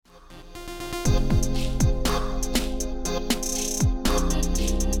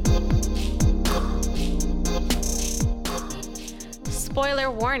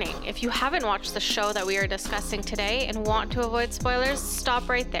Fair warning, if you haven't watched the show that we are discussing today and want to avoid spoilers, stop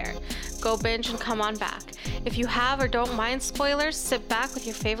right there. Go binge and come on back. If you have or don't mind spoilers, sit back with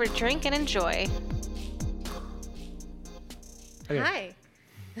your favorite drink and enjoy. Okay.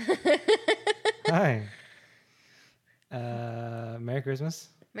 Hi. Hi. Merry Christmas.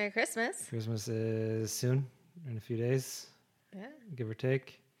 Merry Christmas. Christmas is soon, in a few days. Yeah. Give or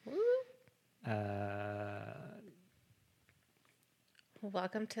take. Woo.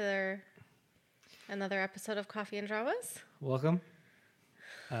 Welcome to another episode of Coffee and Dramas. Welcome.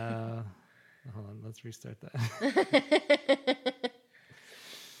 Hold on, let's restart that. Where'd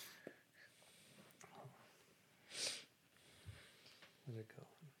it go?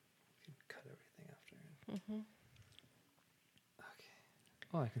 We can cut everything after. Mm-hmm. Okay.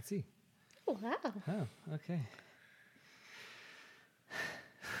 Oh, I can see. Oh, wow. Oh, okay.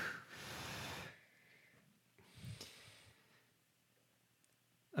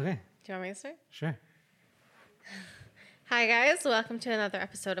 Okay. Do you want me to start? Sure. Hi, guys. Welcome to another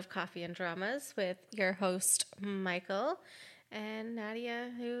episode of Coffee and Dramas with your host, Michael, and Nadia,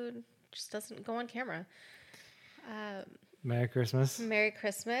 who just doesn't go on camera. Merry Christmas. Merry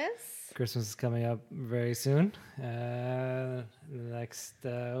Christmas. Christmas is coming up very soon. Within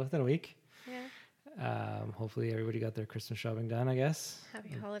a week. Yeah. Hopefully everybody got their Christmas shopping done, I guess. Happy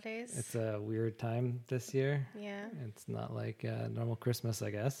holidays. It's a weird time this year. Yeah. It's not like normal Christmas, I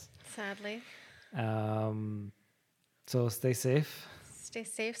guess. Sadly. So stay safe. Stay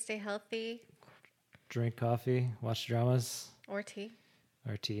safe, stay healthy. Drink coffee, watch dramas. Or tea.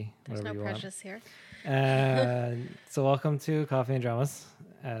 Or tea, There's whatever no you prejudice here. want. So welcome to Coffee and Dramas,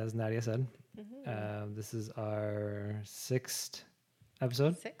 as Nadia said. Mm-hmm. This is our sixth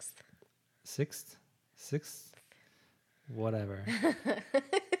episode. Sixth? Whatever.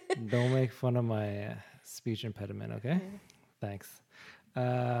 Don't make fun of my speech impediment, okay? Thanks.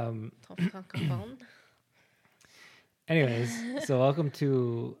 Anyways, so welcome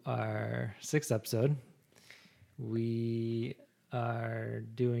to our sixth episode. We are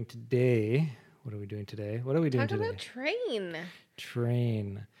doing today. What are we doing today? Talk about Train.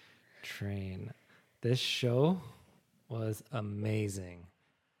 Train. This show was amazing.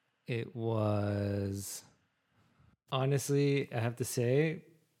 It was, honestly, I have to say,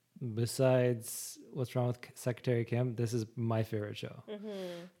 besides What's Wrong with Secretary Kim, this is my favorite show.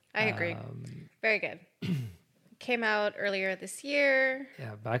 Mm-hmm. I agree. Very good. Came out earlier this year.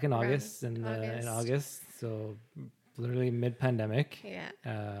 Yeah, back in August. In August, so literally mid-pandemic. Yeah.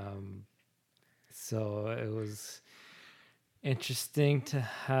 So it was interesting to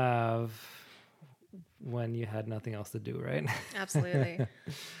have when you had nothing else to do, right? Absolutely.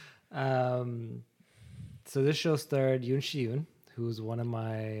 So this show starred Yoon Shi-yoon, who's one of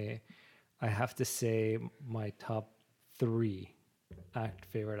my, I have to say, my top 3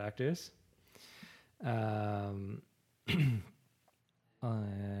 favorite actors. And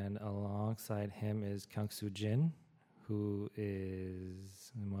alongside him is Kang Soo-jin, who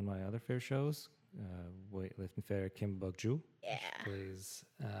is in one of my other favorite shows, Weightlifting Fair Kim Bok-joo. Yeah. Plays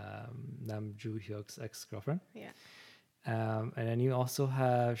Nam Joo-hyuk's ex-girlfriend. Yeah. And then you also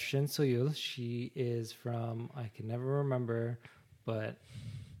have Shin So-yul. She is from, I can never remember, but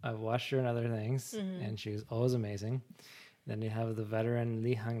I've watched her in other things, and she's always amazing. Then you have the veteran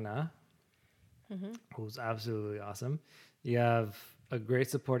Lee Hang-na, who's absolutely awesome. You have a great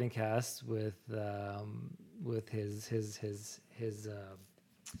supporting cast with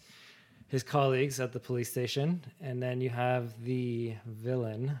his colleagues at the police station, and then you have the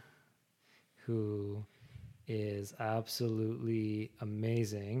villain, who is absolutely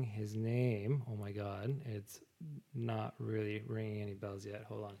amazing. His name, oh my God, it's not really ringing any bells yet.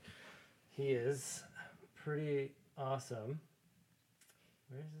 Hold on. He is pretty awesome.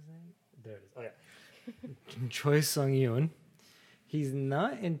 Where's his name? There it is. Oh, yeah. Choi Sung-yoon. He's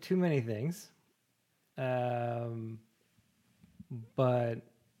not in too many things, but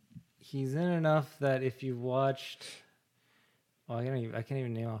he's in enough that if you've watched... Oh, I can't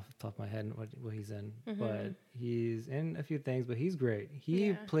even name off the top of my head what he's in, but he's in a few things, but he's great.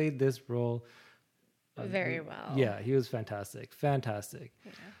 He played this role very well. Yeah, he was fantastic. Yeah.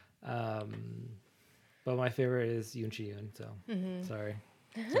 But my favorite is Yoon Shi-yoon, so sorry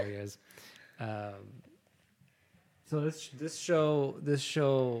guys. So this show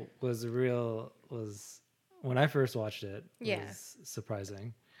was when I first watched it, was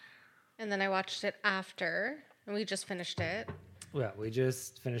surprising. And then I watched it after, and we just finished it. Yeah, we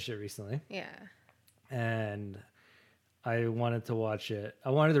just finished it recently. Yeah. And I wanted to watch it.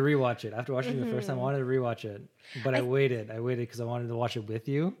 I wanted to rewatch it. After watching it the first time, I wanted to rewatch it. But I waited. I waited because I wanted to watch it with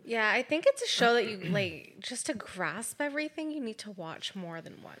you. Yeah, I think it's a show that you like just to grasp everything. You need to watch more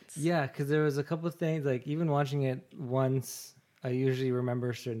than once. Yeah, because there was a couple of things like even watching it once, I usually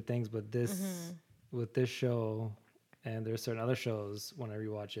remember certain things. But this with this show, and there's certain other shows when I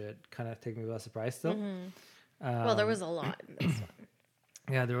rewatch it, kind of take me by surprise still. Well, there was a lot in this one.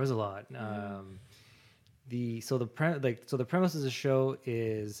 Yeah, there was a lot. The premise of the show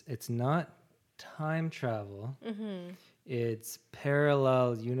is it's not time travel. It's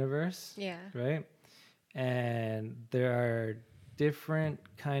parallel universe. Yeah. Right. And there are different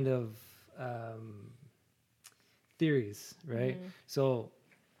kind of theories. Right. So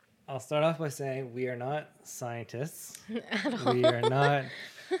I'll start off by saying we are not scientists. At all. We are not.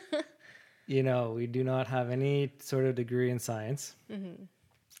 We do not have any sort of degree in science.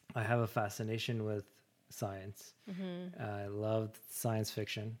 I have a fascination with science. I loved science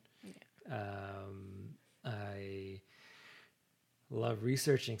fiction. I love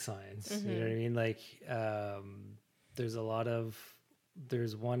researching science. You know what I mean? Like, there's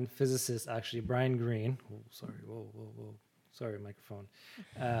one physicist, actually, Brian Greene. Oh, sorry. Whoa. Sorry, microphone.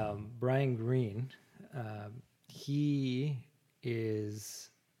 Brian Greene. He is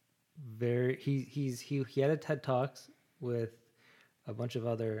he had a TED Talks with a bunch of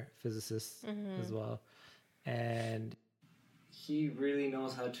other physicists as well, and he really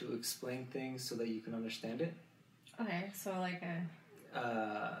knows how to explain things so that you can understand it. Okay, so like a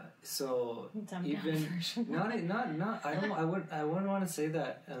dumbed down version. I wouldn't want to say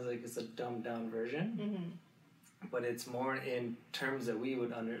that as like it's a dumbed down version, but it's more in terms that we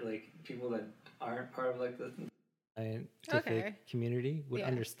would people that aren't part of like the scientific community would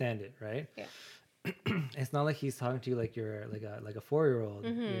understand it, right? Yeah. It's not like he's talking to you like you're like a 4-year-old.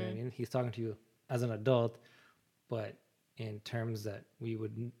 You know what I mean? He's talking to you as an adult, but in terms that we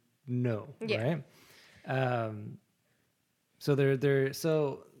would know, right? So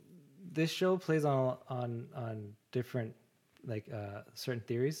this show plays on different certain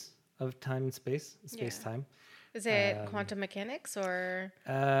theories of time and space time. Is it quantum mechanics or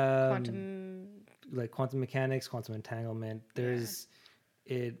quantum mechanics, quantum entanglement? There's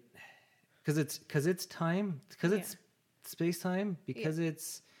it because it's time, because it's space time, because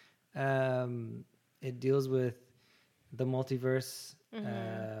it's it deals with the multiverse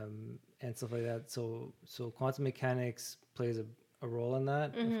and stuff like that. So quantum mechanics plays a role in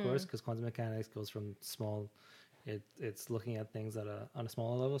that, of course, because quantum mechanics goes from small. It's looking at things on a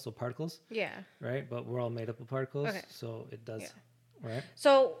smaller level, so particles. Yeah. Right? But we're all made up of particles, so it does, right?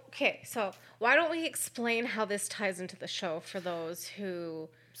 So why don't we explain how this ties into the show for those who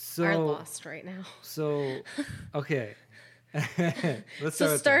are lost right now? So, okay. Let's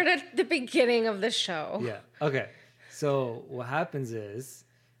start at the beginning of the show. Yeah. Okay. So what happens is,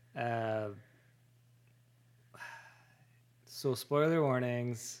 so spoiler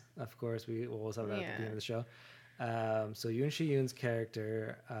warnings, of course, we will always have that at the beginning of the show. So Yoon Shi-yoon's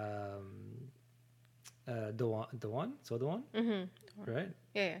character, Dawon, right?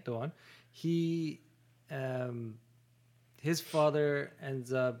 Yeah. Dawon. He, his father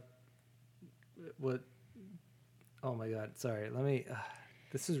ends up with. Oh my God! Sorry. Let me.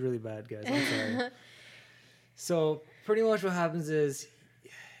 This is really bad, guys. I'm sorry. So pretty much what happens is,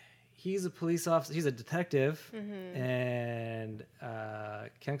 he's a police officer. He's a detective, and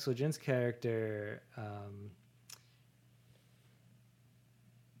Kang So-jin's character.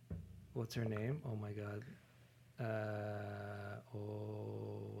 What's her name? Oh my God.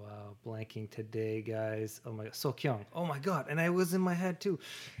 Wow. Blanking today, guys. Oh my God. So-kyung. Oh my God. And I was in my head too.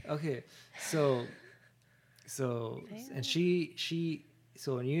 Okay. So and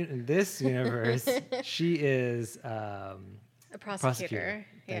so in this universe, she is a prosecutor.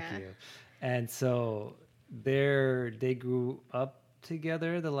 Thank you. And so they grew up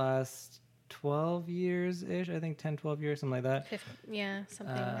together the last 12 years-ish, I think 10, 12 years, something like that.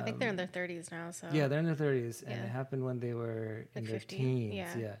 Something. I think they're in their 30s now. So yeah, they're in their 30s, and it happened when they were in their 50,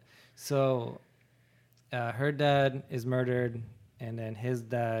 teens. Yeah. So her dad is murdered, and then his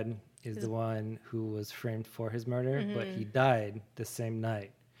dad is the one who was framed for his murder, but he died the same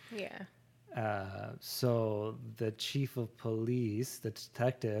night. Yeah. So the chief of police, the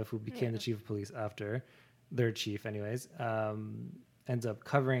detective who became the chief of police after, their chief anyways, ends up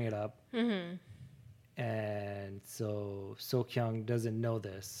covering it up. And so So-kyung doesn't know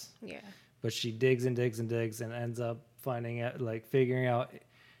this. Yeah. But she digs and ends up figuring out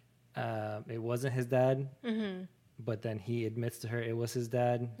it wasn't his dad. But then he admits to her it was his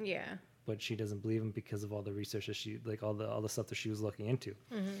dad. Yeah. But she doesn't believe him because of all the research that she all the stuff that she was looking into.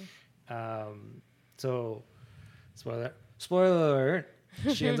 So Spoiler alert.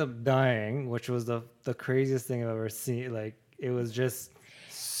 She ends up dying, which was the craziest thing I've ever seen. Like it was just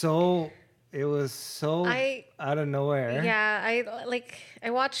so out of nowhere. Yeah, I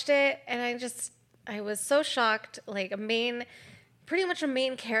watched it and I was so shocked. Like pretty much a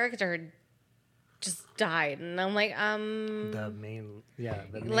main character just died, and I'm like, The main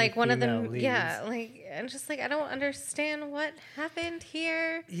like one of female them, leads. yeah. Like I'm just like I don't understand what happened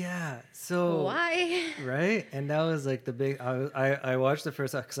here. Yeah. So Why? right, and that was like the big. I watched the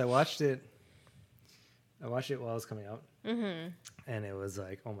first because I watched it while it was coming out, and it was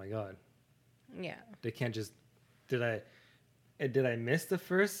like, oh my god, Yeah. they can't just. Did I miss the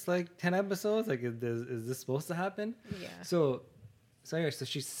first like 10 episodes? Like, is this supposed to happen? Yeah. So anyway, so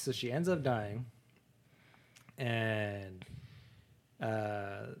she ends up dying, and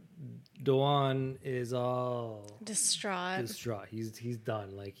Doan is all Distraught. He's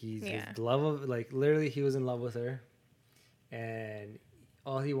done. Like his Yeah. love of, like, literally he was in love with her, and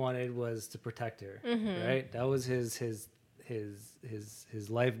all he wanted was to protect her. Right. That was his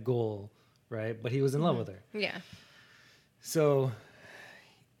life goal. Right. But he was in love with her. Yeah. So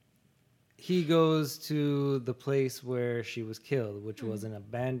he goes to the place where she was killed, which was an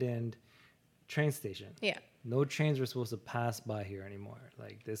abandoned train station. Yeah. No trains were supposed to pass by here anymore.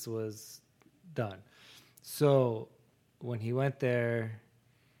 Like, this was done. So when he went there,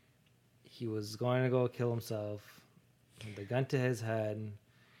 he was going to go kill himself, the gun to his head,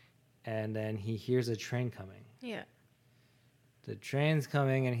 and then he hears a train coming. Yeah. The train's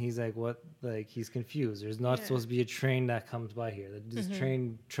coming, and he's like, what? Like, he's confused. There's not supposed to be a train that comes by here. This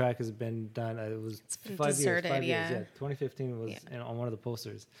train track has been done. It's been 5 deserted, years. 5 yeah. years. Yeah. 2015 was on one of the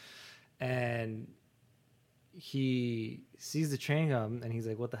posters. And he sees the train come, and he's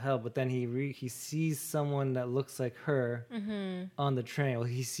like, what the hell? But then he sees someone that looks like her on the train. Well,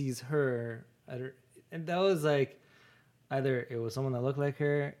 he sees her, and that was like, either it was someone that looked like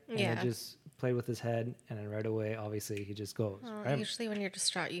her, and it just played with his head, and then right away, obviously, he just goes. Well, right? usually when you're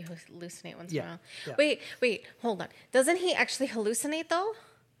distraught, you hallucinate once Yeah, in a while. yeah. Wait, hold on. Doesn't he actually hallucinate though?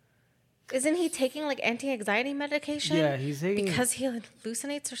 Isn't he taking like anti-anxiety medication? Yeah, he's taking because he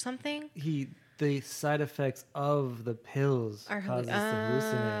hallucinates or something. the side effects of the pills Are causes to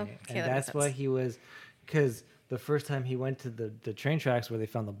hallucinate, okay, and that that's makes why sense. he was, because the first time he went to the train tracks where they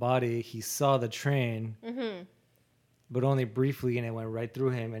found the body, he saw the train, but only briefly, and it went right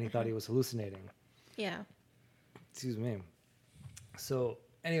through him, and he thought he was hallucinating. Yeah. Excuse me. So,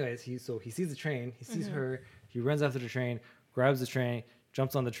 anyways, he sees the train, he sees her, he runs after the train, grabs the train,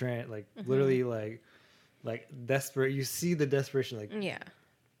 jumps on the train, like literally like desperate. You see the desperation, like Yeah.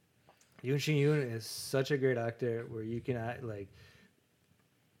 Yoon Shin-yoon is such a great actor where you can act like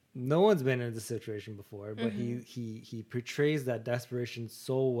no one's been in this situation before, but he portrays that desperation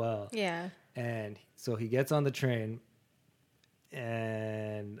so well. Yeah. And so he gets on the train,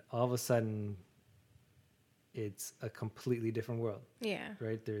 and all of a sudden, it's a completely different world. Yeah.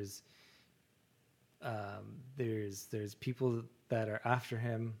 Right? There's people that are after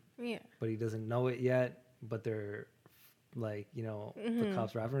him, Yeah. but he doesn't know it yet. But they're like, the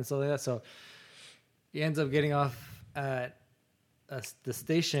cops are after him and stuff like that. So he ends up getting off at the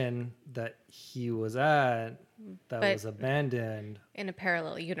station that he was at that was abandoned. In a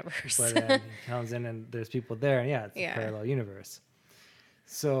parallel universe. But then he comes in and there's people there, and it's Yeah. a parallel universe.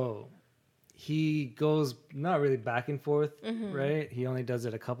 So he goes not really back and forth, right? He only does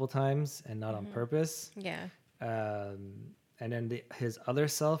it a couple times and not on purpose. Yeah. And then his other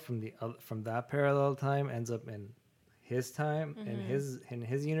self from that parallel time ends up in his time in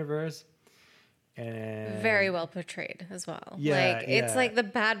his universe. And Very well portrayed as well. Yeah, like it's yeah. like the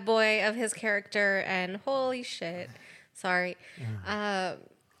bad boy of his character, and holy shit. Sorry.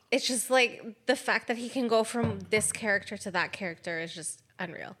 It's just like the fact that he can go from this character to that character is just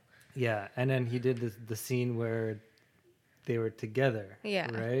unreal. Yeah, and then he did the scene where they were together.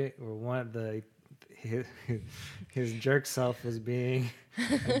 Yeah. Right? Where his jerk self was being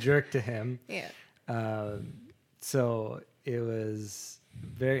a jerk to him. Yeah. So it was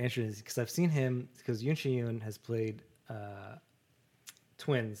very interesting because I've seen him, because Yoon Shin-yoon has played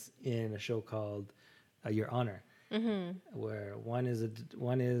twins in a show called Your Honor, where one is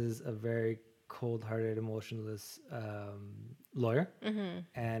a very cold-hearted, emotionless lawyer,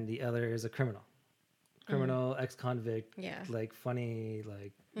 and the other is a criminal, ex-convict, like funny,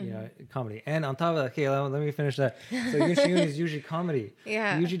 like comedy. And on top of that, okay, let me finish that. So Yoon Shin-yoon is usually comedy.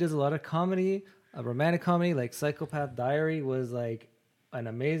 Yeah. He usually does a lot of comedy, a romantic comedy, like Psychopath Diary was like an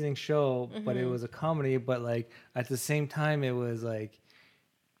amazing show, but it was a comedy, but like at the same time it was like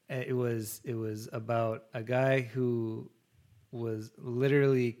it was about a guy who was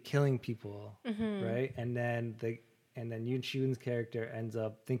literally killing people, right? And then Yoon Shun's character ends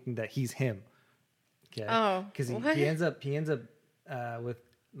up thinking that he's him. Okay. Oh, because what? he ends up with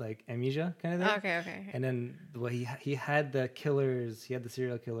like amnesia kind of thing. Okay. And then he had the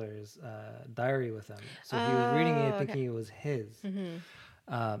serial killer's diary with him, so he was reading it thinking it was his.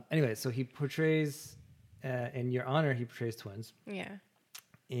 Anyway, so he portrays in Your Honor, he portrays twins. Yeah.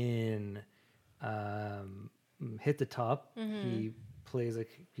 In Hit the Top, he plays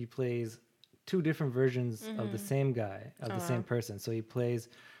two different versions of the same guy, of the same person. So he plays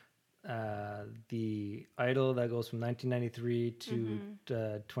the idol that goes from 1993 to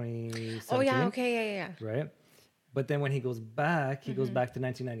 2017. Oh yeah, okay, yeah. Right? But then when he goes back, he goes back to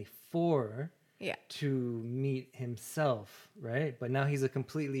 1994 to meet himself, right? But now he's a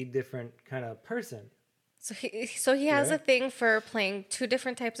completely different kind of person. So he has a thing for playing two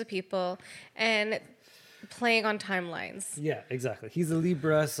different types of people and playing on timelines. Yeah, exactly. He's a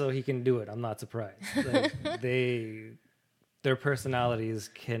Libra, so he can do it. I'm not surprised. Like, their personalities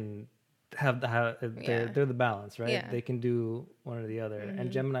can they're the balance, right? Yeah. They can do one or the other.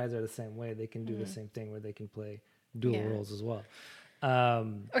 And Geminis are the same way. They can do the same thing where they can play dual roles as well.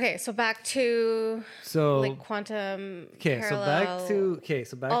 Okay, so back to like quantum parallel, so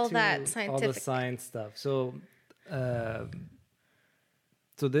back all to that scientific, all the science stuff. So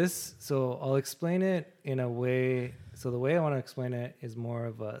I'll explain it in a way. So the way I want to explain it is more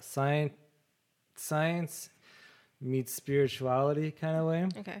of a science meets spirituality kind of way.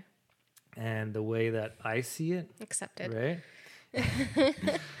 Okay. And the way that I see it. Accepted. Right?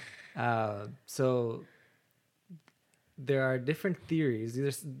 So there are different theories.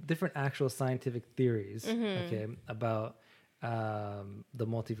 These are different actual scientific theories, okay, about the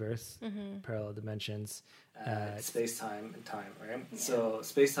multiverse, parallel dimensions, space-time and time, right? Yeah. So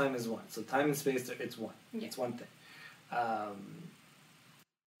space-time is one. So time and space, it's one. Yeah. It's one thing.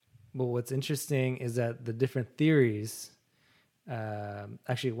 But what's interesting is that the different theories,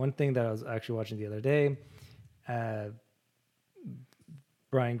 actually one thing that I was actually watching the other day,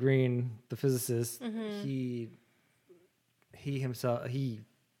 Brian Greene, the physicist, he himself, he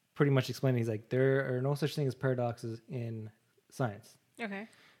pretty much explained, he's like, there are no such thing as paradoxes in science. Okay.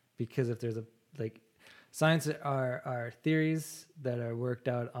 Because if there's science are theories that are worked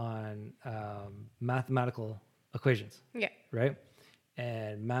out on mathematical equations. Yeah. Right?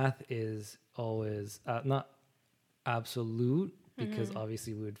 And math is always not absolute, because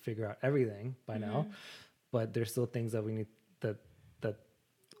obviously we would figure out everything by now, but there's still things that we need that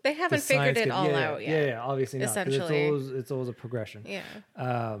they haven't figured it all out yet. Yeah, obviously not. Essentially, it's always a progression. Yeah.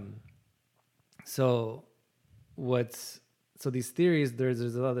 So these theories,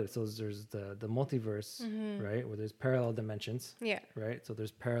 there's other. So there's the multiverse, right, where there's parallel dimensions. Yeah. Right. So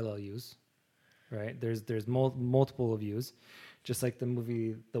there's parallel views, right? There's multiple views, just like the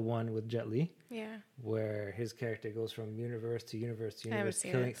movie, the one with Jet Li. Yeah. Where his character goes from universe to universe to universe,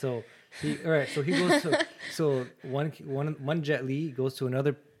 killing. So he goes to one Jet Li goes to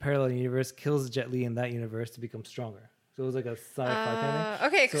another parallel universe, kills Jet Li in that universe to become stronger. So it was like a sci-fi kind of thing.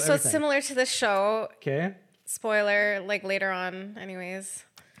 Okay, so it's similar to the show. Okay. Spoiler, like later on, anyways.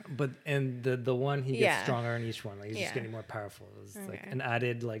 But in the one, he gets stronger in each one. Like he's just getting more powerful. It's like an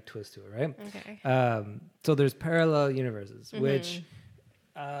added twist to it, right? Okay. So there's parallel universes, which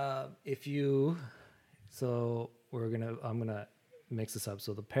I'm gonna mix this up.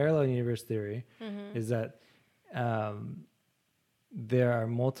 So the parallel universe theory is that there are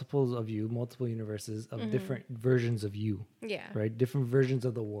multiple universes of different versions of you. Yeah. Right? Different versions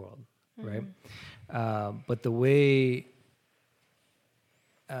of the world. Right? But the way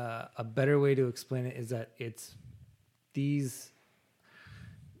a better way to explain it is that it's these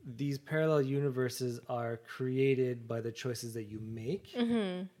parallel universes are created by the choices that you make,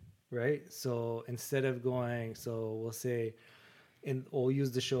 right? So instead of we'll say, we'll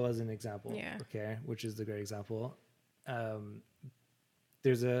use the show as an example, okay, which is the great example.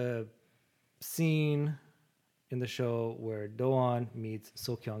 There's a scene in the show where Do-won meets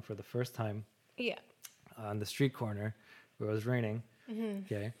So-kyung for the first time, on the street corner where it was raining.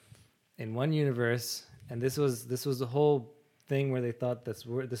 Okay, in one universe, and this was the whole thing where they thought this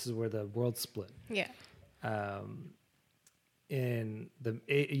is where the world split. Yeah. In the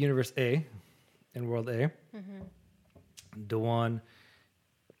universe A, in world A, Do-won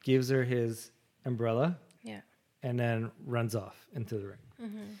gives her his umbrella. Yeah. And then runs off into the rain.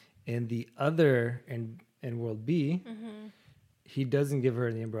 In the other, in world B, he doesn't give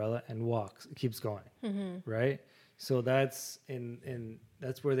her the umbrella and keeps going. Right. So that's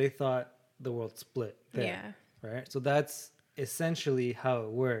that's where they thought the world split there, yeah. Right? So that's essentially how it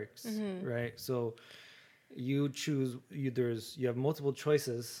works, right? So you choose. You have multiple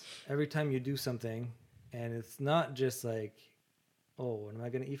choices every time you do something, and it's not just like, oh, what am I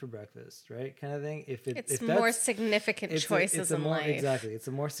going to eat for breakfast, right? Kind of thing. It's more significant choices in life. Exactly. It's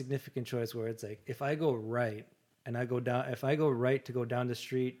a more significant choice where it's like, if I go right and if I go right to go down the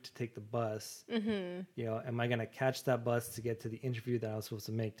street to take the bus, you know, am I going to catch that bus to get to the interview that I was supposed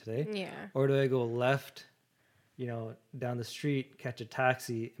to make today? Yeah. Or do I go left, you know, down the street, catch a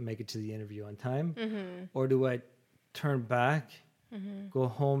taxi and make it to the interview on time? Or do I turn back, go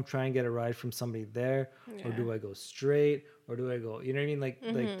home, try and get a ride from somebody there? Yeah. Or do I go straight? Or do I go, you know what I mean? Like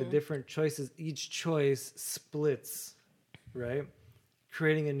the different choices, each choice splits, right?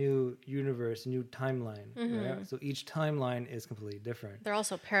 Creating a new universe, a new timeline, right? So each timeline is completely different. They're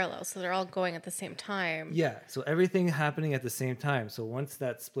also parallel, so they're all going at the same time. Yeah, so everything happening at the same time. So once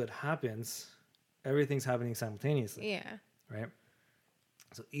that split happens, everything's happening simultaneously. Yeah. Right?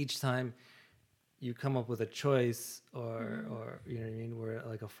 So each time you come up with a choice or you know what I mean, where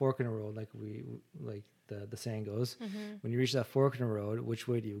like a fork in the road, like the saying goes, when you reach that fork in the road, which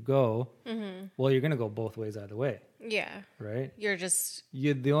way do you go? Well, you're gonna go both ways either way. Yeah. Right?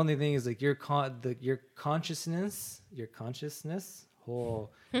 The only thing is like your consciousness, your consciousness,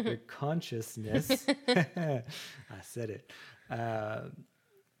 I said it,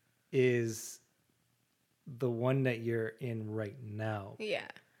 is the one that you're in right now. Yeah.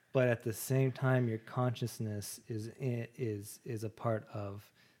 But at the same time, your consciousness is a part of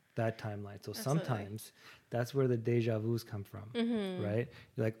that timeline. So sometimes that's where the deja vus come from, right?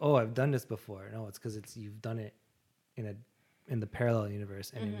 You're like, oh, I've done this before. No, it's because you've done it in the parallel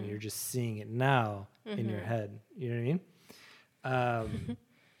universe, and you're just seeing it now in your head. You know what I mean?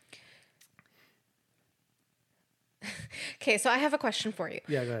 Okay, so I have a question for you.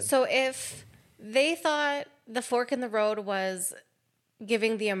 Yeah, go ahead. So if they thought the fork in the road was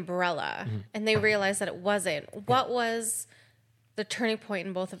giving the umbrella and they realized that it wasn't, what was the turning point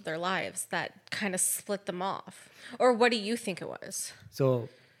in both of their lives that kind of split them off? Or what do you think it was? So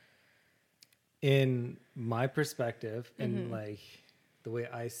in my perspective and like the way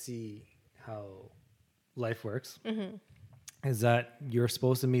I see how life works is that you're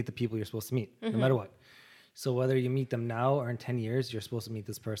supposed to meet the people you're supposed to meet no matter what. So whether you meet them now or in 10 years, you're supposed to meet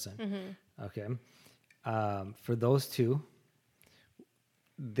this person. Okay. For those two,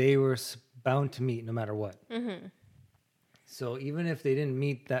 they were bound to meet no matter what. So even if they didn't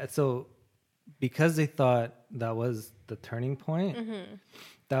meet that, so because they thought that was the turning point,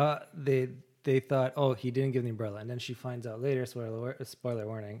 that they thought, oh, he didn't give the umbrella, and then she finds out later. Spoiler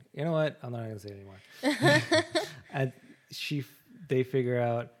warning. You know what? I'm not going to say it anymore. And they figure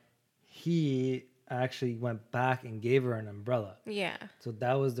out he actually went back and gave her an umbrella. Yeah. So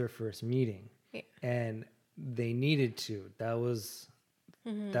that was their first meeting, and they needed to. That was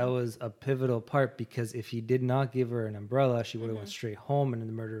a pivotal part, because if he did not give her an umbrella, she would have went straight home, and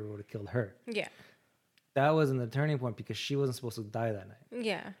the murderer would have killed her. Yeah. That wasn't the turning point, because she wasn't supposed to die that night.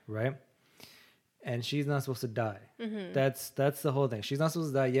 Yeah. Right? And she's not supposed to die. That's the whole thing. She's not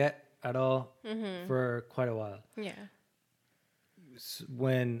supposed to die yet at all for quite a while. Yeah.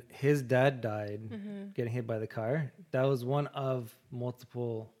 When his dad died, getting hit by the car, that was one of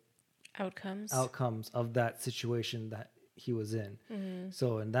multiple outcomes of that situation that he was in.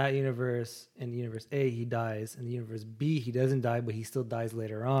 So in that universe, in universe A, he dies. In the universe B, he doesn't die, but he still dies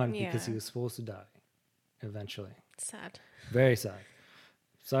later on because he was supposed to die eventually. Sad. Very sad.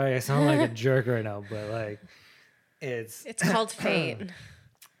 Sorry, I sound like a jerk right now, but like it's called fate.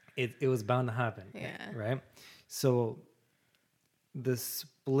 It was bound to happen. Yeah. Right? So the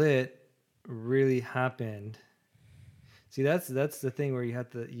split really happened. See, that's the thing where you have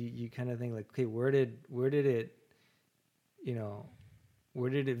to you kind of think like, okay, where did it, you know, where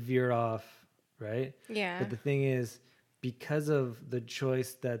did it veer off, right? Yeah. But the thing is, because of the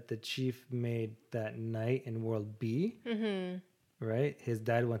choice that the chief made that night in World B, right? His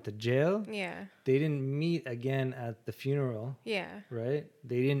dad went to jail. Yeah. They didn't meet again at the funeral. Yeah. Right?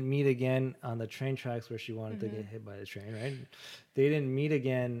 They didn't meet again on the train tracks where she wanted to get hit by the train, right? They didn't meet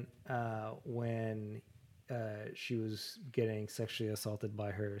again when she was getting sexually assaulted by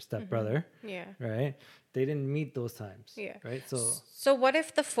her stepbrother. Yeah. Right? They didn't meet those times. Yeah. Right? So what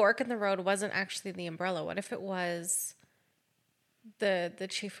if the fork in the road wasn't actually the umbrella? What if it was the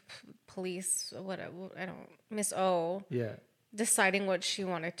chief police, Miss O. Yeah. Deciding what she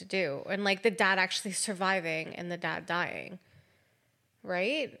wanted to do, and like the dad actually surviving and the dad dying,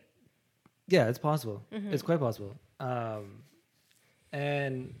 right? Yeah, it's possible. It's quite possible.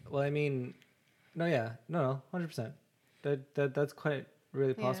 And well, I mean, no, 100%. That's quite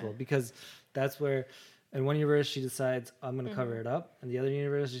really possible, because that's where, in one universe she decides I'm going to cover it up, and the other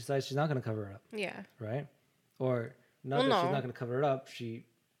universe she decides she's not going to cover it up. Yeah. Right. or not Well, that she's no. not going to cover it up. She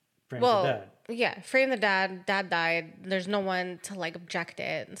frames the dad. yeah, frame the dad. Dad died. There's no one to like object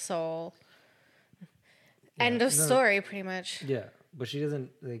it. So end of No, story, pretty much. Yeah, but she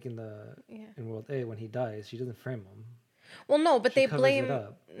doesn't like in Yeah. World A when he dies. She doesn't frame him. Well, no, but She they covers it blame.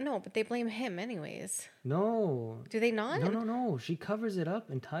 up. No, but they blame him anyways. No, Do they not? no. She covers it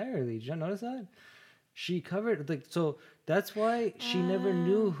up entirely. Did you not notice that? She covered like so. That's why she never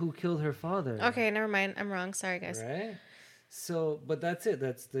knew who killed her father. Okay, never mind. I'm wrong. Sorry, guys. Right. So, but that's it.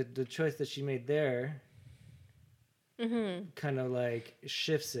 That's the choice that she made there. Kind of like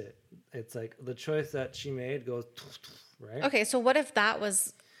shifts it. It's like the choice that she made goes right. Okay, so what if that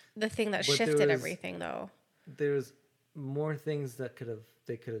was the thing that But there shifted was- everything, though? There's more things that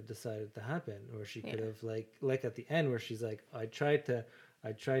they could have decided to happen, or she could have like at the end where she's like, I tried to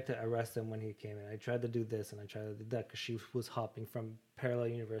arrest him when he came in. I tried to do this and I tried to do that because she was hopping from parallel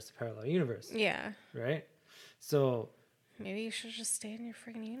universe to parallel universe, Yeah. right? So, Maybe you should just stay in your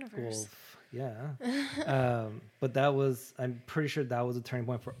freaking well, universe. yeah. But that was, I'm pretty sure that was a turning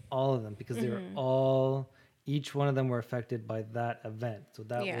point for all of them because they were all, each one of them were affected by that event. So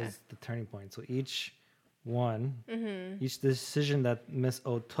that was the turning point. So each one, each decision that Miss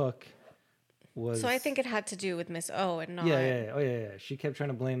O took was. So I think it had to do with Miss O and not. Oh yeah. She kept trying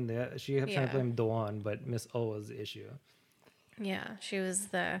to blame trying to blame Dawn, but Miss O was the issue. Yeah, she was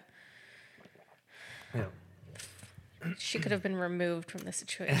the. Yeah. She could have been removed from the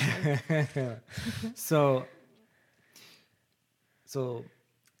situation. So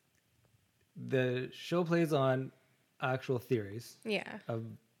the show plays on actual theories Yeah, of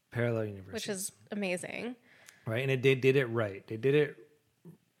parallel universes, which is amazing. right, and they did it right. They did it,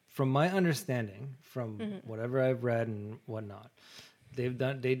 from my understanding, from whatever I've read and whatnot. They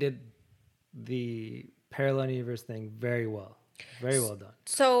did the parallel universe thing very well done.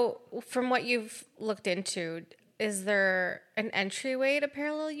 So, from what you've looked into, is there an entryway to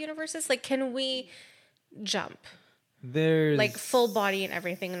parallel universes? Like, can we jump? There's Like, full body and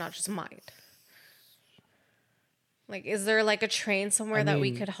everything, and not just mind? Like, is there like a train somewhere that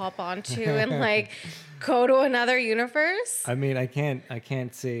we mean- could hop onto and like go to another universe? I mean, I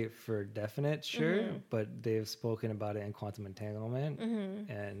can't say for definite, sure, but they've spoken about it in quantum entanglement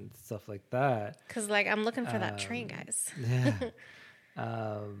and stuff like that. Because, like, I'm looking for that train, guys.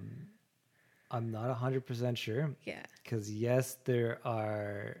 Yeah. I'm not 100% sure. Yeah. Because yes,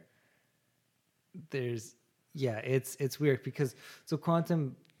 it's weird because so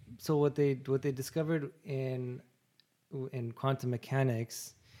what they discovered in quantum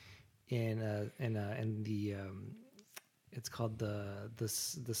mechanics in the it's called the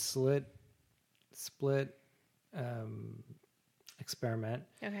split experiment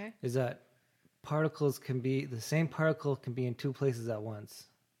Okay. is that the same particle can be in two places at once,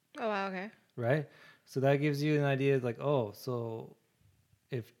 Oh, wow. Okay. right? So that gives you an idea like, oh, so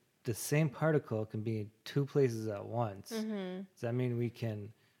if the same particle can be in two places at once, does that mean we can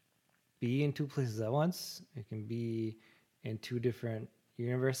be in two places at once? It can be in two different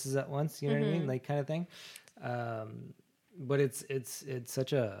universes at once, you know what I mean? Like, kind of thing. But it's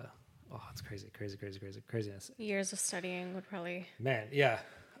such a, it's craziness. Years of studying would probably. Man, yeah.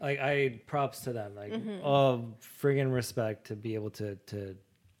 Like, I props to them. Like, all friggin' respect to be able to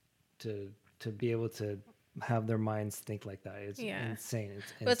be able to have their minds think like that. It's insane.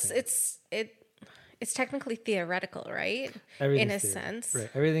 It's insane. But it's technically theoretical, right? Everything's In a theory. sense. Right.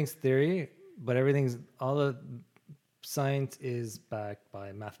 Everything's theory, but all the science is backed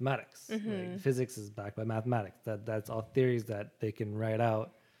by mathematics. Like, physics is backed by mathematics. That's all theories that they can write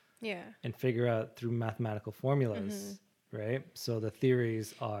out Yeah. and figure out through mathematical formulas, right? So the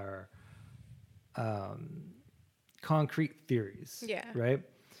theories are concrete theories, Yeah. right?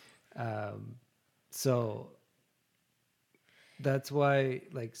 So that's why,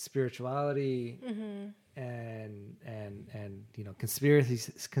 like, spirituality and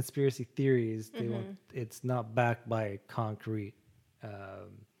conspiracy theories, they won't, it's not backed by concrete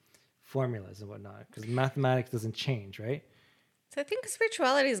formulas and whatnot, because mathematics doesn't change, right? So I think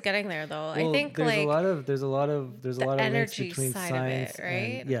spirituality is getting there, though. I think there's like a lot of links energy between side of science it,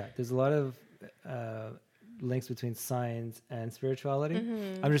 right? and, there's a lot of links between science and spirituality.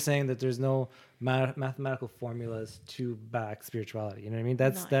 I'm just saying that there's no mathematical formulas to back spirituality. You know what I mean?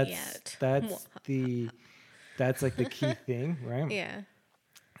 That's Not yet. that's like the key thing, right?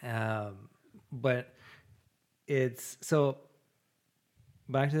 Yeah. But it's so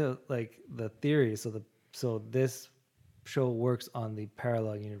back to like the theory. So this show works on the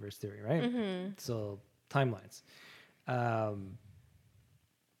parallel universe theory, right? So timelines.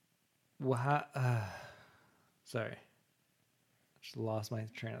 Sorry. Just lost my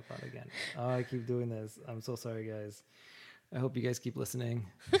train of thought again. Oh, I keep doing this. I'm so sorry, guys. I hope you guys keep listening.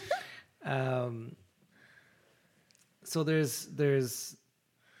 So there's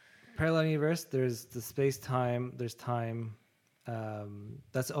parallel universe. There's the space time. There's time.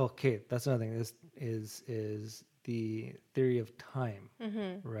 That's okay. That's another thing. This is the theory of time,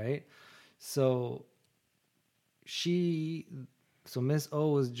 right? So Miss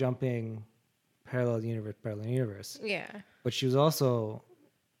O was jumping parallel universe. Yeah. But she was also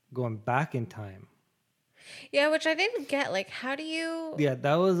going back in time. Yeah, which I didn't get. Like, how do you? Yeah,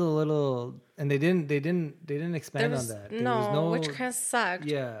 that was a little, and they didn't expand on that. There was no, which kind of sucked.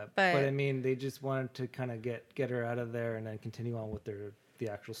 Yeah, but I mean, they just wanted to kind of get her out of there and then continue on with the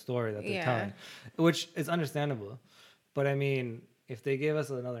actual story that they're telling, which is understandable. But I mean, if they gave us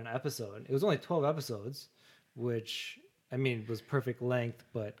another episode, it was only 12 episodes, which I mean was perfect length,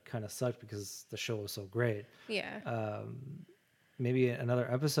 but kind of sucked because the show was so great. Yeah. Maybe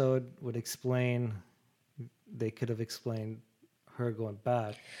another episode would explain. They could have explained her going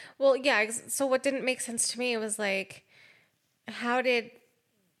back. Well, yeah. So what didn't make sense to me was like, how did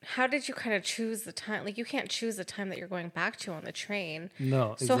you kind of choose the time? Like, you can't choose the time that you're going back to on the train.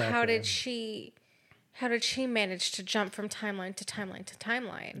 No. So exactly. How did she manage to jump from timeline to timeline to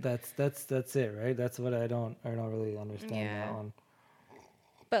timeline? That's it, right? That's what I don't really understand that one.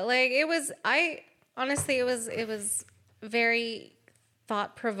 But like, it was very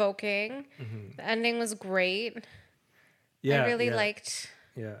thought-provoking. The ending was great. I really liked.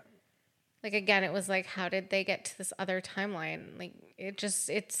 Yeah. Like, again, it was like, how did they get to this other timeline? Like, there's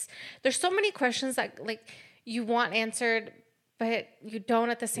so many questions that like you want answered, but you don't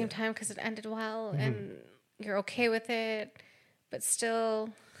at the same time because it ended well and you're okay with it, but still.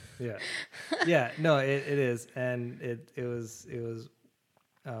 Yeah. Yeah. No, it is, and it was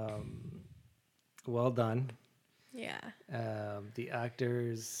well done. Yeah. The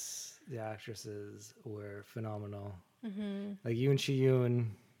actors, the actresses were phenomenal. Like Yoon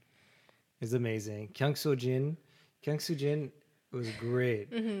Shi-yoon is amazing. Kyung Soo-jin was great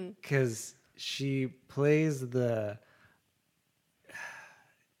because she plays the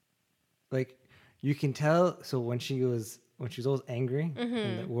like you can tell. So when she was always angry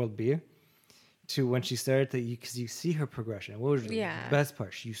in the World B, to when she started to because you see her progression. What was the best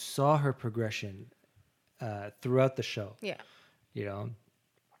part? You saw her progression throughout the show. Yeah. You know,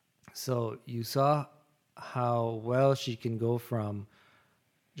 so you saw how well she can go from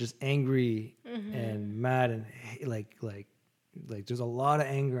just angry and mad and like there's a lot of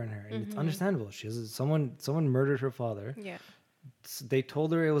anger in her, and it's understandable. She has someone murdered her father. Yeah. So they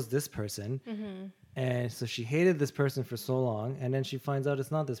told her it was this person, and so she hated this person for so long, and then she finds out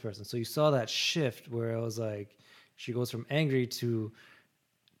it's not this person. So you saw that shift where it was like she goes from angry to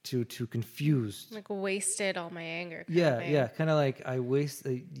confused, like wasted all my anger. Kind of like I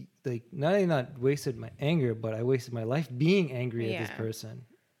not only not wasted my anger, but I wasted my life being angry at this person,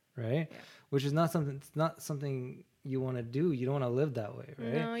 right? Yeah. Which is not something you want to do. You don't want to live that way,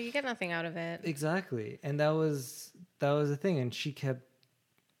 right? No, you get nothing out of it. Exactly, and that was the thing. And she kept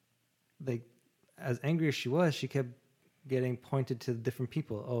like, as angry as she kept getting pointed to different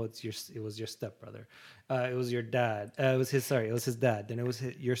people. Oh, it was your stepbrother. It was your dad. It was his dad. Then it was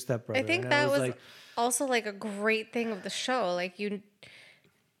your stepbrother. I think that was also like a great thing of the show. Like you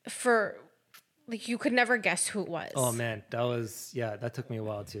could never guess who it was. Oh man, that took me a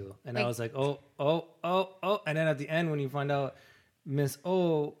while too. And I was like, oh. And then at the end when you find out Miss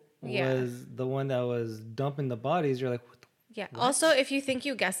O was the one that was dumping the bodies, you're like, what? Yeah. What? Also, if you think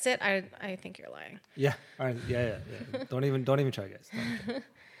you guessed it, I think you're lying. Yeah. All right. Yeah. Don't even try, guys.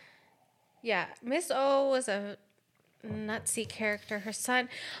 Yeah. Miss O was a nutsy character. Her son,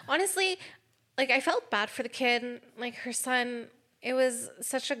 honestly, like I felt bad for the kid. Like her son, it was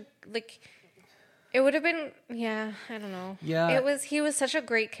such a it would have been. Yeah. I don't know. Yeah. He was such a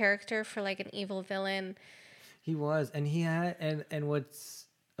great character for like an evil villain. He was, and he had, and what's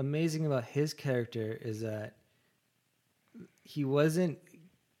amazing about his character is that he wasn't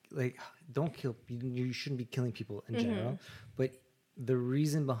like, don't kill. You shouldn't be killing people in general. But the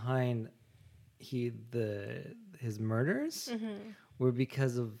reason behind his murders were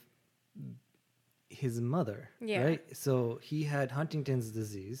because of his mother. Yeah. Right. So he had Huntington's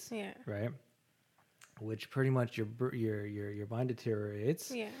disease. Yeah. Right. Which pretty much your mind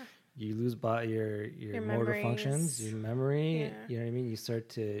deteriorates. Yeah. You lose your motor functions, your memory. Yeah. You know what I mean. You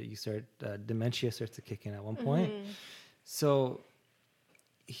start dementia starts to kick in at one point. So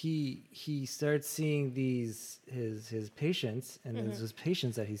he starts seeing his patients, and there's his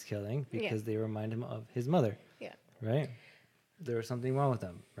patients that he's killing because they remind him of his mother. Yeah. Right? There was something wrong with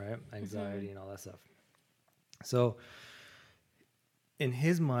them, right? Anxiety and all that stuff. So in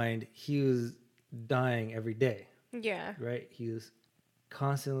his mind, he was dying every day, Yeah. right? He was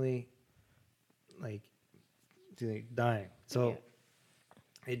constantly like dying. So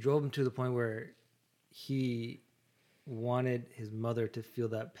it drove him to the point where he wanted his mother to feel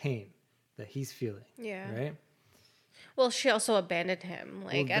that pain that he's feeling. Yeah. Right? Well, she also abandoned him,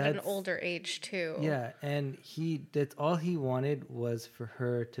 like, Well, at an that's- older age, too. Yeah, and that's all he wanted was for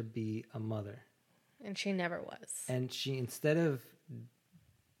her to be a mother. And she never was. And she, instead of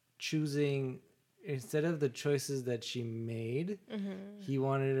the choices that she made, he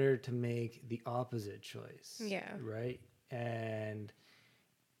wanted her to make the opposite choice. Yeah. Right? And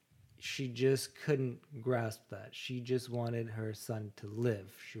she just couldn't grasp that. She just wanted her son to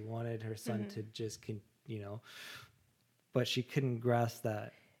live. She wanted her son to just, but she couldn't grasp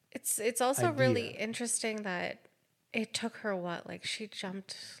that. It's also idea. really interesting that it took her what? Like, she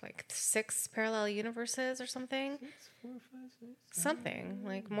jumped like 6 parallel universes or something? 6, 4, 5, 6, Something.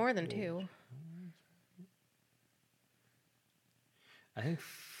 Like, more than 2. I think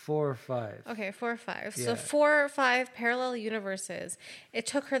 4 or 5. Okay, 4 or 5. Yeah. So 4 or 5 parallel universes. It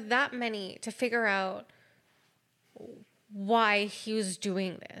took her that many to figure out why he was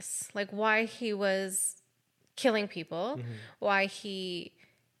doing this. Like, why he was killing people. Why he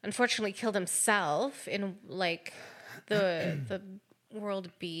unfortunately killed himself in, like, the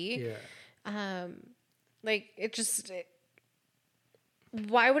world B. Yeah. Like,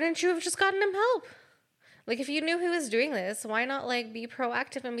 why wouldn't you have just gotten him help? Like, if you knew he was doing this, why not, like, be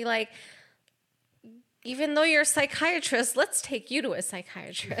proactive and be like, even though you're a psychiatrist, let's take you to a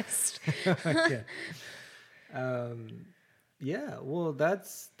psychiatrist. Yeah, well, that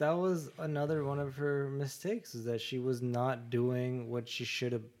was another one of her mistakes, is that she was not doing what she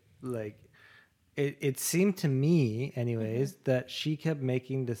should have. Like, it seemed to me, anyways, that she kept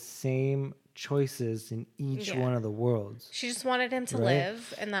making the same choices in each one of the worlds. She just wanted him to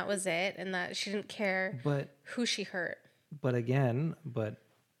live, and that was it, and that she didn't care who she hurt. But I'll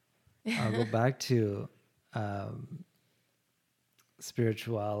go back to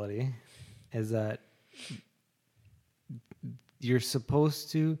spirituality, is that you're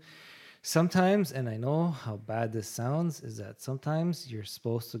supposed to sometimes, and I know how bad this sounds, is that sometimes you're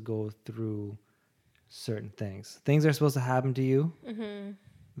supposed to go through certain things. Things are supposed to happen to you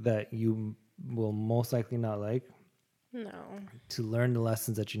that you will most likely not like. No. To learn the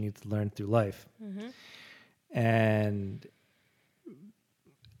lessons that you need to learn through life. And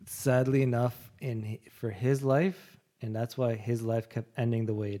sadly enough, for his life, and that's why his life kept ending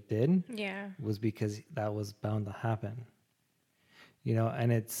the way it did, was because that was bound to happen.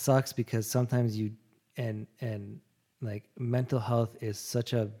 And it sucks because sometimes and like, mental health is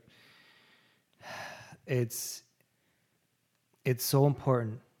such a, it's so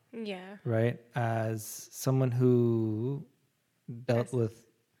important. Yeah. Right? As someone who dealt with,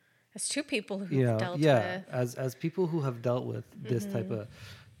 as 2 people who dealt with, as people who have dealt with this type of,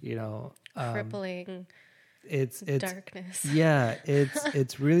 crippling it's darkness. Yeah,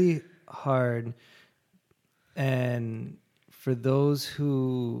 it's really hard. And for those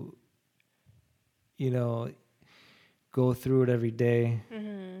who, go through it every day,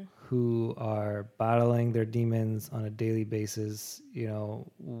 who are battling their demons on a daily basis,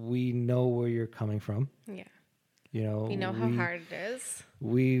 we know where you're coming from. Yeah. We know how hard it is.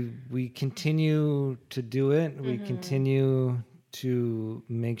 We continue to do it. We continue to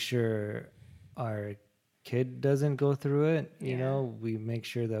make sure our kid doesn't go through it. We make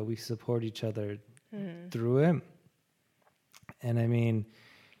sure that we support each other through it. And I mean,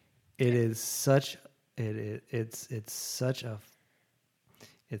 it's such a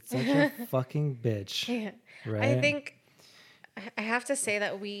fucking bitch. Yeah. Right? I think I have to say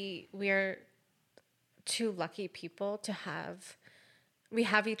that we are 2 lucky people to have. We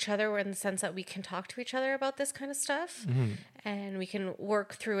have each other in the sense that we can talk to each other about this kind of stuff, and we can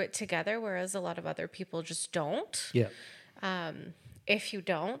work through it together, whereas a lot of other people just don't. Yeah. If you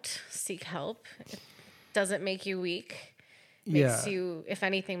don't seek help, it doesn't make you weak. Makes you, if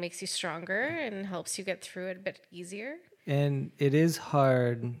anything, makes you stronger and helps you get through it a bit easier. And it is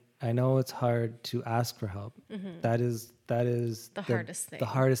hard. I know it's hard to ask for help. That is the hardest thing. The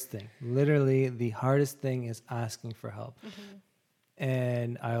hardest thing. Literally, the hardest thing is asking for help.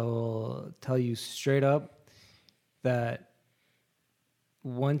 And I will tell you straight up that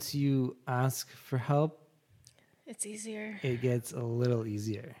once you ask for help, it's easier. It gets a little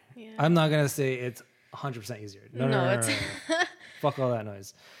easier. Yeah. I'm not gonna say it's 100% easier. No. Fuck all that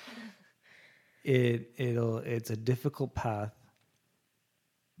noise. It's a difficult path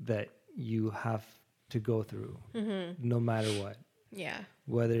that you have to go through, no matter what. Yeah.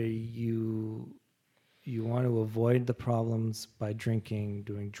 Whether you you want to avoid the problems by drinking,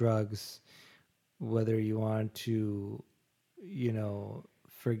 doing drugs, whether you want to,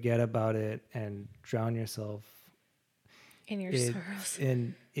 forget about it and drown yourself In your sorrows.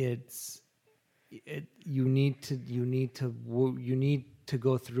 and you need to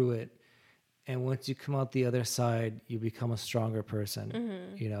go through it, and once you come out the other side, you become a stronger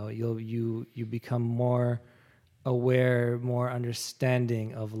person. You become more aware, more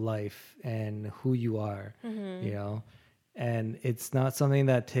understanding of life and who you are. And it's not something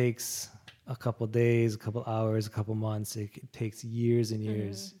that takes a couple days, a couple hours, a couple months. It takes years and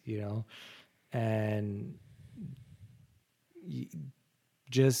years. And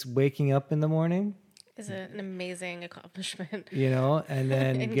just waking up in the morning is an amazing accomplishment. And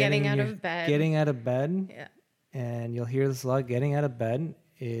then and getting out of bed. Getting out of bed. Yeah. And you'll hear this a lot. Getting out of bed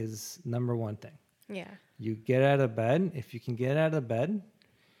is number one thing. Yeah. You get out of bed. If you can get out of bed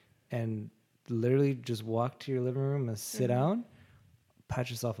and literally just walk to your living room and sit down, pat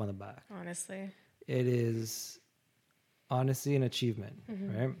yourself on the back. Honestly. It is honestly an achievement,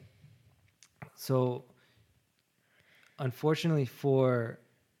 right? So, unfortunately for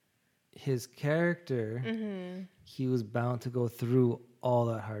his character, he was bound to go through all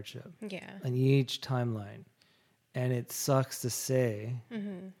that hardship. Yeah. In each timeline. And it sucks to say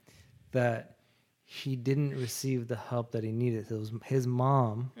that he didn't receive the help that he needed. It was his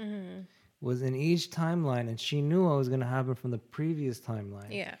mom was in each timeline, and she knew what was going to happen from the previous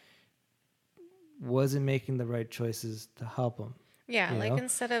timeline. Yeah. Wasn't making the right choices to help him. Yeah,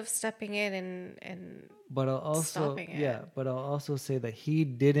 instead of stepping in and but I'll also stopping it. But I'll also say that he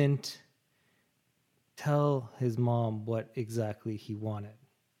didn't tell his mom what exactly he wanted.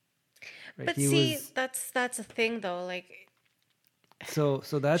 Right? But that's a thing though. Like, so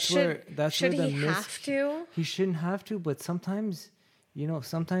that's should where the he have to? He shouldn't have to, but sometimes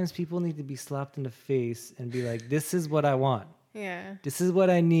people need to be slapped in the face and be like, "This is what I want. Yeah. This is what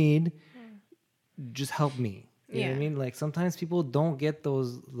I need. Just help me." You know what I mean? Like sometimes people don't get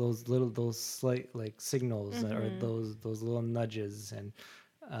those slight like signals or those little nudges and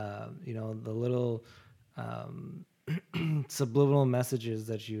the little subliminal messages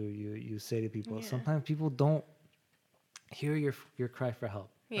that you say to people. Yeah. Sometimes people don't hear your cry for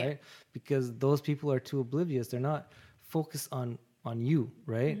help, right? Because those people are too oblivious. They're not focused on you,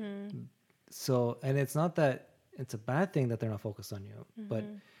 right? So, and it's not that it's a bad thing that they're not focused on you, but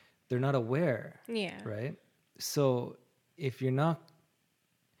they're not aware. Yeah. Right. So if you're not,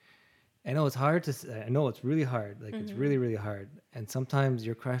 I know it's hard to say, I know it's really hard. Like it's really, really hard. And sometimes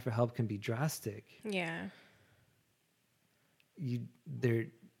your cry for help can be drastic. Yeah.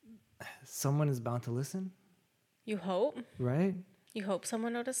 Someone is bound to listen. You hope. Right. You hope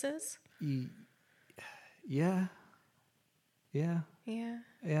someone notices. Yeah. Yeah. Yeah.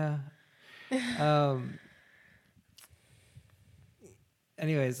 Yeah.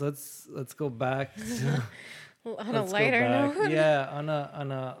 Anyways, let's go back to, on a lighter note. Yeah, on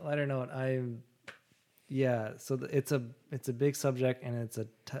a lighter note, so it's a big subject, and it's it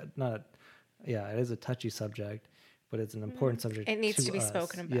is a touchy subject, but it's an important subject. It needs to be us.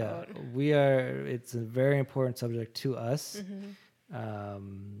 spoken about. Yeah, it's a very important subject to us.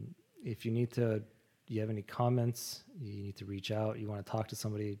 If you have any comments, you need to reach out. You want to talk to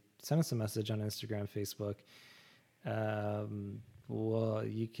somebody, send us a message on Instagram, Facebook. Well,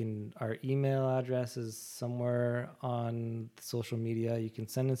 our email address is somewhere on social media. You can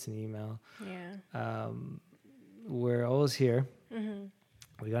send us an email. Yeah. We're always here.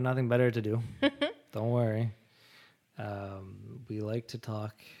 We got nothing better to do. Don't worry. We like to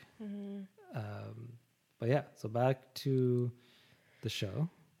talk. But yeah, so back to the show.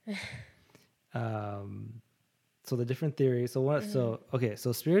 So the different theories. So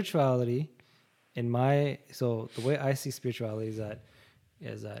spirituality, so the way I see spirituality is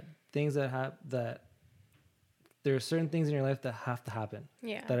that things that there are certain things in your life that have to happen.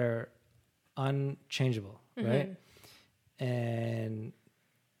 Yeah. That are unchangeable, right? And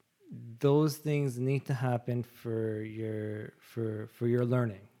those things need to happen for your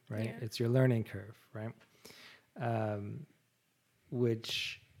learning, right? Yeah. It's your learning curve, right?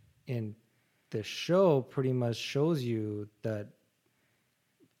 Which in the show pretty much shows you that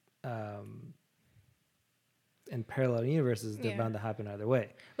in parallel universes they're bound to happen either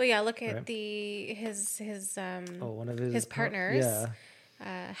way. Well, yeah, look at one of his partners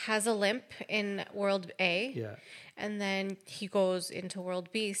has a limp in world A. Yeah. And then he goes into world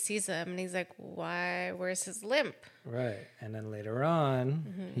B, sees him, and he's like, "Why? Where's his limp?" Right. And then later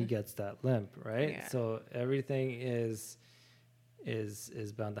on, he gets that limp, right? Yeah. So everything is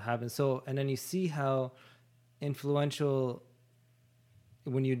bound to happen. So, and then you see how influential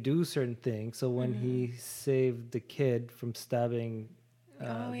when you do certain things. So when he saved the kid from stabbing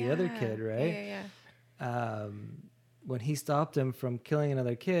the other kid, right? Yeah. When he stopped him from killing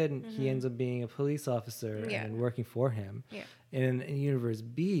another kid, he ends up being a police officer and working for him. Yeah. And in Universe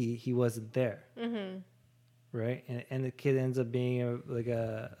B, he wasn't there. Right, and the kid ends up being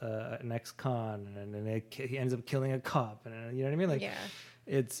an ex-con, and then he ends up killing a cop, and you know what I mean? Like,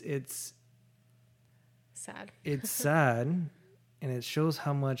 it's sad. It's sad, and it shows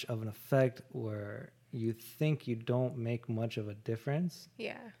how much of an effect where you think you don't make much of a difference.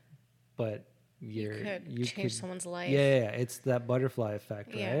 Yeah, but you could change someone's life. Yeah, it's that butterfly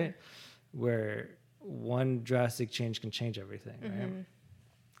effect, right? Where one drastic change can change everything, right?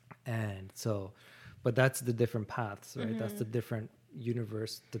 And so. But that's the different paths, right? That's the different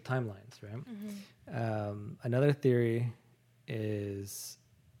universe, the timelines, right? Another theory is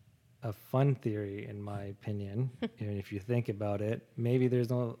a fun theory, in my opinion. And if you think about it, maybe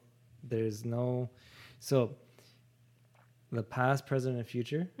there's no. So the past, present, and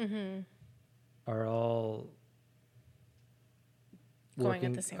future are all going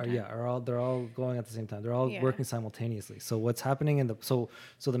at the same time. They're all going at the same time. They're all working simultaneously. So what's happening in so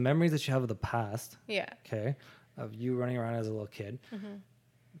the memories that you have of the past, okay, of you running around as a little kid,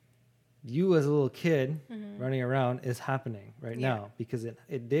 you as a little kid running around is happening right now because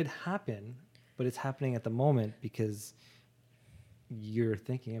it did happen, but it's happening at the moment because you're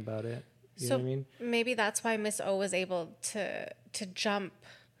thinking about it. You know what I mean? Maybe that's why Miss O was able to jump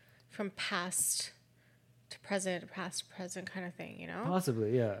from past to present, past to present kind of thing, you know?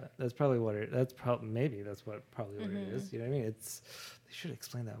 Possibly, yeah. That's probably what it. That's maybe that's what it is. You know what I mean? They should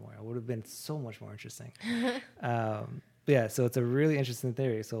explain that more. It would have been so much more interesting. But yeah, so it's a really interesting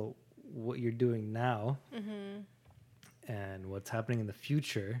theory. So what you're doing now and what's happening in the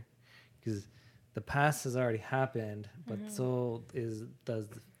future, because the past has already happened, but so does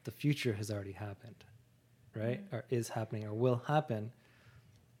the future has already happened, right? Or is happening or will happen,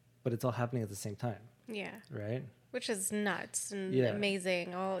 but it's all happening at the same time. Yeah. Right. Which is nuts and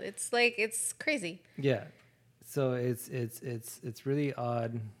amazing. It's crazy. Yeah. So it's really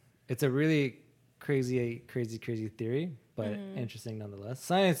odd. It's a really crazy theory, but interesting nonetheless.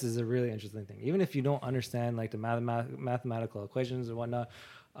 Science is a really interesting thing. Even if you don't understand like the mathematical equations or whatnot,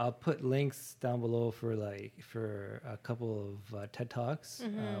 I'll put links down below for a couple of TED Talks.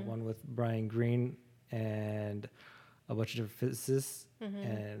 One with Brian Greene and a bunch of different physicists,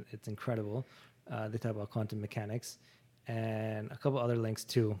 and it's incredible. They talk about quantum mechanics and a couple other links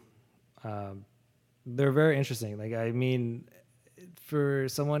too. They're very interesting. Like, I mean, for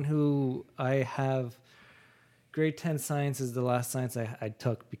someone who I have grade 10 science is the last science I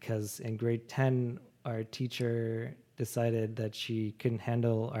took because in grade 10, our teacher decided that she couldn't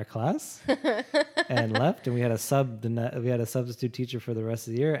handle our class and left. And we had a substitute teacher for the rest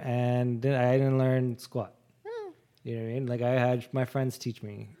of the year. And I didn't learn squat. You know what I mean? Like, I had my friends teach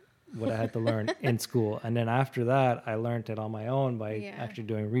me what I had to learn in school. And then after that, I learned it on my own by actually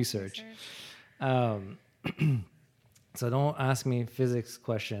doing research. So don't ask me physics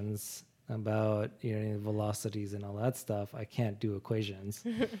questions about velocities and all that stuff. I can't do equations,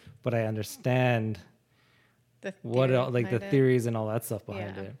 but I understand the theories and all that stuff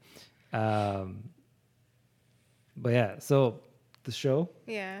behind it. But yeah, so the show.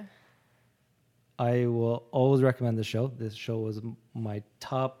 Yeah. I will always recommend the show. This show was my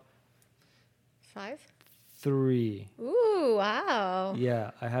top 3. Ooh, wow.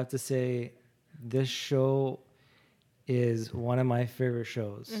 Yeah, I have to say this show is one of my favorite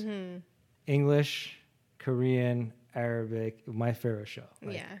shows. English, Korean, Arabic, my favorite show.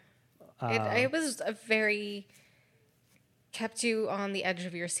 It was a very kept you on the edge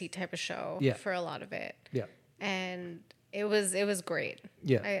of your seat type of show for a lot of it. Yeah. And it was great.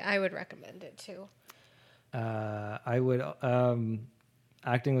 Yeah. I would recommend it too. I would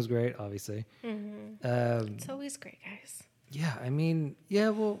acting was great, obviously. It's always great, guys. Yeah, I mean,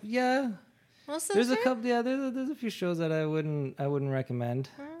 yeah. Also, there's a couple. Yeah, there's a few shows that I wouldn't recommend.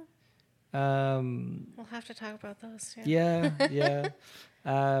 We'll have to talk about those too. Yeah.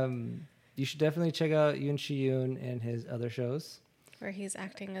 You should definitely check out Yoon Shi-yoon and his other shows. Where he's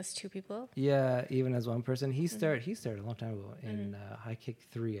acting as 2 people. Yeah, even as one person. He started a long time ago in High Kick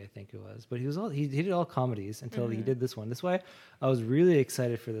 3, I think it was. But he did all comedies until he did this one. That's why I was really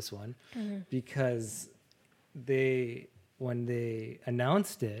excited for this one because when they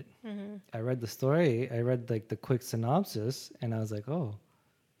announced it, I read the story. I read like the quick synopsis, and I was like, oh,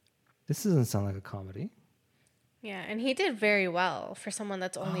 this doesn't sound like a comedy. Yeah, and he did very well for someone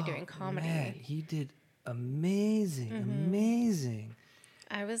that's only doing comedy. Man, he did amazing.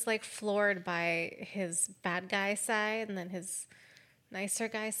 I was like floored by his bad guy side and then his Nicer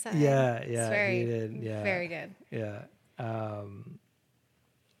guy side. Yeah, It's yeah, very, he did. Yeah, very good. Yeah,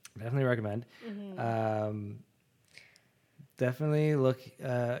 definitely recommend. Definitely look.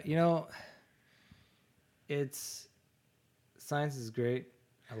 It's science is great.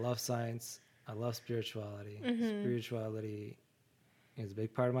 I love science. I love spirituality. Spirituality is a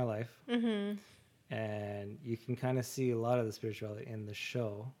big part of my life, and you can kind of see a lot of the spirituality in the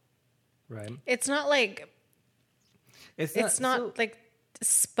show, right? It's not like it's not so- like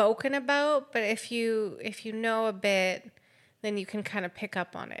spoken about, but if you know a bit, then you can kind of pick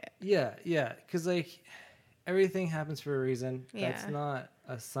up on it. Yeah, because like everything happens for a reason. That's Yeah. not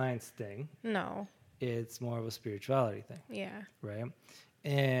a science thing. No. It's more of a spirituality thing, Yeah. right?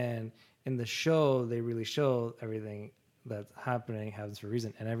 And in the show, they really show everything that's happening happens for a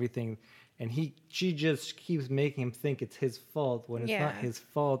reason, and everything. And she just keeps making him think it's his fault when it's not Yeah. his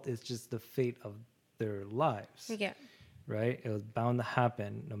fault. It's just the fate of their lives, Yeah. right? It was bound to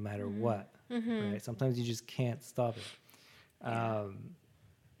happen no matter what, right? Sometimes you just can't stop it.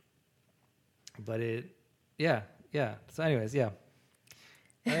 But yeah. So, anyways, yeah.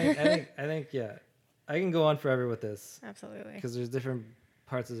 I think, yeah. I can go on forever with this Absolutely. because there's different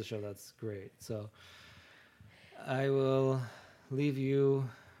parts of the show that's great. So I will leave you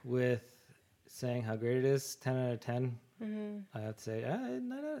with saying how great it is. 10 out of 10. I have to say,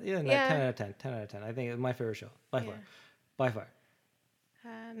 10 out of 10. 10 out of 10. I think it's my favorite show by far. By far.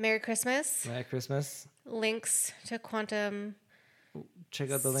 Merry Christmas. Merry Christmas. Links to Quantum.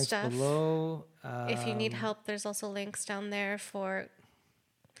 Check out the links Stuff. below. If you need help, there's also links down there for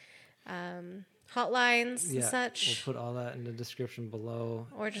hotlines and Yeah, such. we'll put all that in the description below.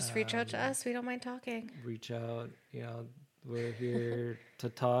 Or just reach out to us. We don't mind talking. Reach out. We're here to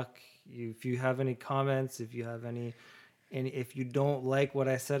talk. If you have any comments, if you have any, if you don't like what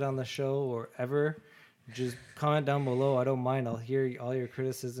I said on the show or ever, just comment down below. I don't mind. I'll hear all your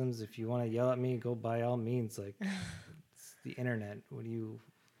criticisms. If you want to yell at me, go by all means. Like, it's the internet. What do you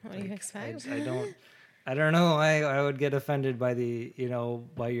expect? I don't know. I would get offended by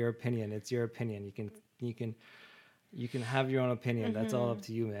by your opinion. It's your opinion. You can have your own opinion. That's all up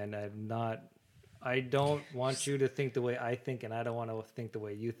to you, man. I don't want you to think the way I think, and I don't want to think the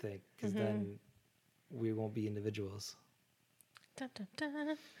way you think, because then we won't be individuals. Dun, dun,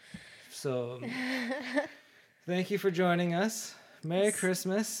 dun. So thank you for joining us. Merry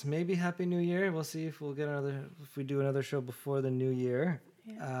Christmas. Maybe Happy New Year. We'll see if we do another show before the new year.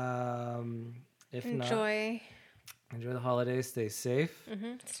 Yeah. If enjoy the holidays. Stay safe.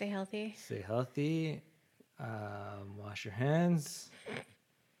 Stay healthy. Stay healthy. Wash your hands.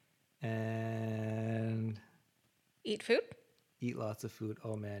 And Eat food. Eat lots of food.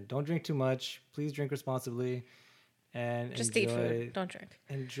 Oh man, don't drink too much. Please drink responsibly. And just eat food. Don't drink.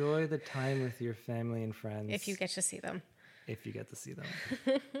 Enjoy the time with your family and friends. If you get to see them.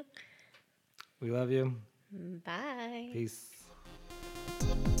 We love you. Bye. Peace.